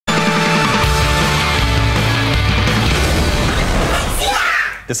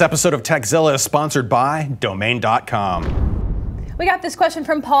This episode of Tekzilla is sponsored by Domain.com. We got this question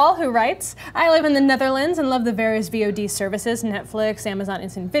from Paul, who writes, I live in the Netherlands and love the various VOD services, Netflix, Amazon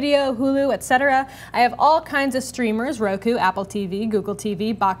Instant Video, Hulu, etc. I have all kinds of streamers, Roku, Apple TV, Google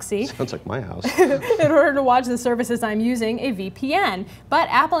TV, Boxy. Sounds like my house. In order to watch the services, I'm using a VPN. But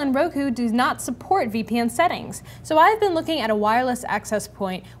Apple and Roku do not support VPN settings. So I've been looking at a wireless access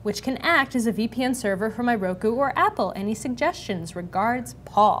point which can act as a VPN server for my Roku or Apple. Any suggestions? Regards,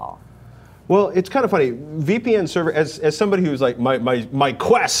 Paul. Well, it's kind of funny. VPN server, as somebody who's like my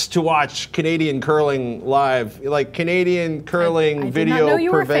quest to watch Canadian curling live, like Canadian curling video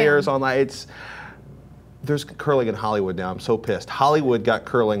purveyors online. There's curling in Hollywood now. I'm so pissed. Hollywood got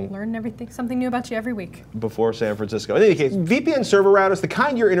curling. Learn something new about you every week. Before San Francisco. In any case, VPN server routers, the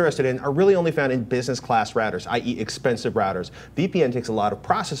kind you're interested in, are really only found in business class routers, i.e. expensive routers. VPN takes a lot of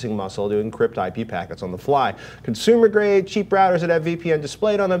processing muscle to encrypt IP packets on the fly. Consumer grade, cheap routers that have VPN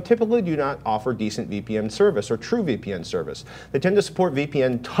displayed on them typically do not offer decent VPN service or true VPN service. They tend to support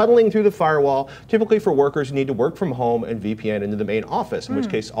VPN tunneling through the firewall, typically for workers who need to work from home and VPN into the main office, in which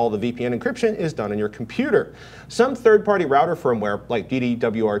case all the VPN encryption is done on your computer. Some third-party router firmware, like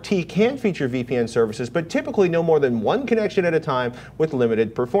DDWRT, can feature VPN services, but typically no more than one connection at a time with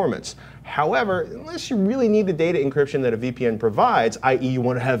limited performance. However, unless you really need the data encryption that a VPN provides, i.e. you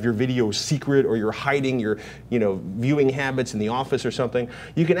want to have your video secret or you're hiding your viewing habits in the office or something,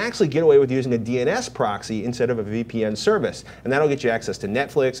 you can actually get away with using a DNS proxy instead of a VPN service. And that'll get you access to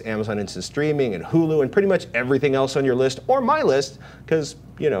Netflix, Amazon Instant Streaming, and Hulu, and pretty much everything else on your list, or my list, because,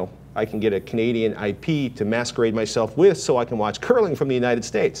 I can get a Canadian IP to masquerade myself with so I can watch curling from the United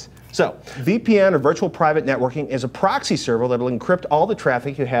States. So, VPN, or virtual private networking, is a proxy server that will encrypt all the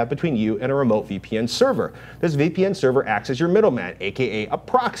traffic you have between you and a remote VPN server. This VPN server acts as your middleman, aka a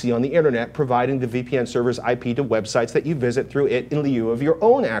proxy on the internet, providing the VPN server's IP to websites that you visit through it in lieu of your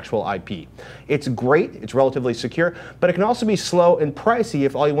own actual IP. It's great, it's relatively secure, but it can also be slow and pricey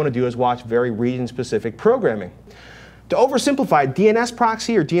if all you want to do is watch very region-specific programming. To oversimplify, DNS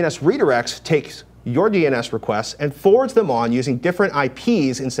proxy or DNS redirects takes your DNS requests and forwards them on using different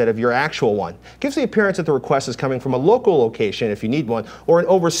IPs instead of your actual one. It gives the appearance that the request is coming from a local location if you need one, or an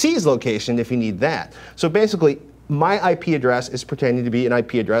overseas location if you need that. So basically, my IP address is pretending to be an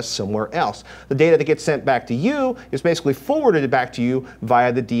IP address somewhere else. The data that gets sent back to you is basically forwarded back to you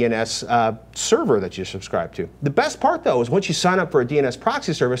via the DNS server that you subscribe to. The best part, though, is once you sign up for a DNS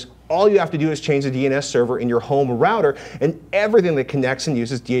proxy service, all you have to do is change the DNS server in your home router, and everything that connects and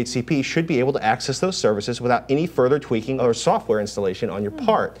uses DHCP should be able to access those services without any further tweaking or software installation on your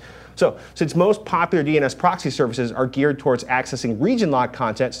part. So, since most popular DNS proxy services are geared towards accessing region-locked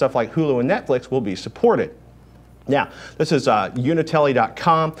content, stuff like Hulu and Netflix will be supported. Now, this is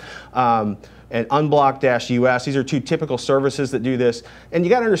Unitelli.com and UnBlock-US. These are two typical services that do this. And you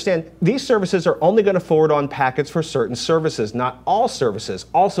got to understand, these services are only going to forward on packets for certain services, not all services.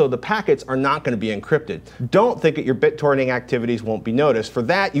 Also, the packets are not going to be encrypted. Don't think that your BitTorrenting activities won't be noticed. For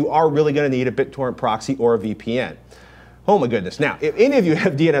that, you are really going to need a BitTorrent proxy or a VPN. Oh my goodness. Now, if any of you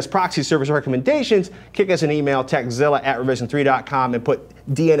have DNS proxy service recommendations, kick us an email, tekzilla@revision3.com, and put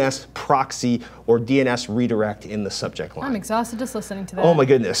DNS proxy or DNS redirect in the subject line. I'm exhausted just listening to that. Oh my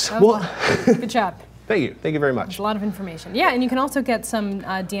goodness. Well, good job. Thank you. Thank you very much. There's a lot of information. Yeah, and you can also get some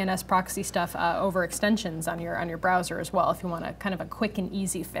DNS proxy stuff over extensions on your browser as well if you want kind of a quick and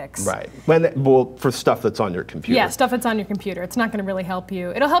easy fix. Right. Well, for stuff that's on your computer. Yeah, stuff that's on your computer. It's not going to really help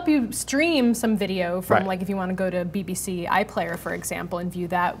you. It'll help you stream some video from, like, if you want to go to BBC iPlayer, for example, and view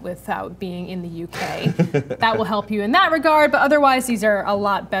that without being in the UK. That will help you in that regard, but otherwise these are a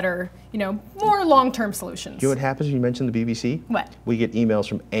lot better, more long-term solutions. You know what happens when you mention the BBC? What? We get emails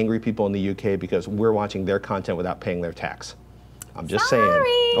from angry people in the UK because we're watching their content without paying their tax. I'm just saying.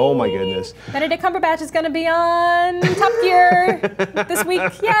 Oh my goodness. Benedict Cumberbatch is going to be on Top Gear this week.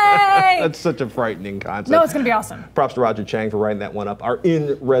 Yay! That's such a frightening concept. No, it's going to be awesome. Props to Roger Chang for writing that one up. Our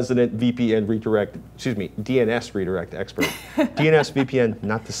in-resident VPN redirect, DNS redirect expert. DNS, VPN,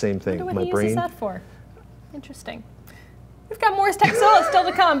 not the same thing. I wonder what he uses that for. Interesting. We've got more Tekzilla still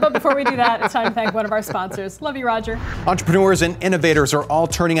to come, but before we do that, it's time to thank one of our sponsors. Love you, Roger. Entrepreneurs and innovators are all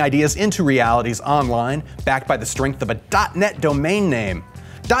turning ideas into realities online, backed by the strength of a .NET domain name.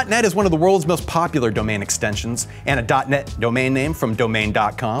 .NET is one of the world's most popular domain extensions, and a .NET domain name from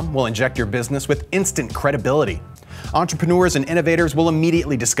Domain.com will inject your business with instant credibility. Entrepreneurs and innovators will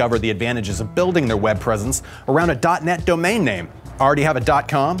immediately discover the advantages of building their web presence around a .NET domain name. Already have a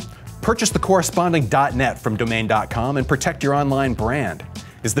 .com? Purchase the corresponding .NET from Domain.com and protect your online brand.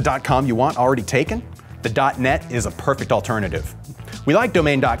 Is the .com you want already taken? The .NET is a perfect alternative. We like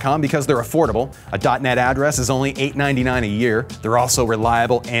domain.com because they're affordable. A .NET address is only $8.99 a year. They're also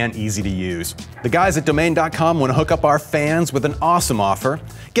reliable and easy to use. The guys at domain.com want to hook up our fans with an awesome offer.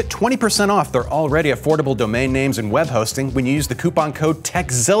 Get 20% off their already affordable domain names and web hosting when you use the coupon code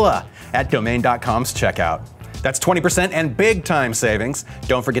Tekzilla at domain.com's checkout. That's 20% and big time savings.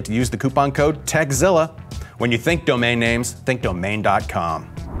 Don't forget to use the coupon code Tekzilla. When you think domain names, think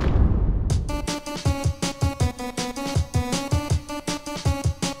domain.com.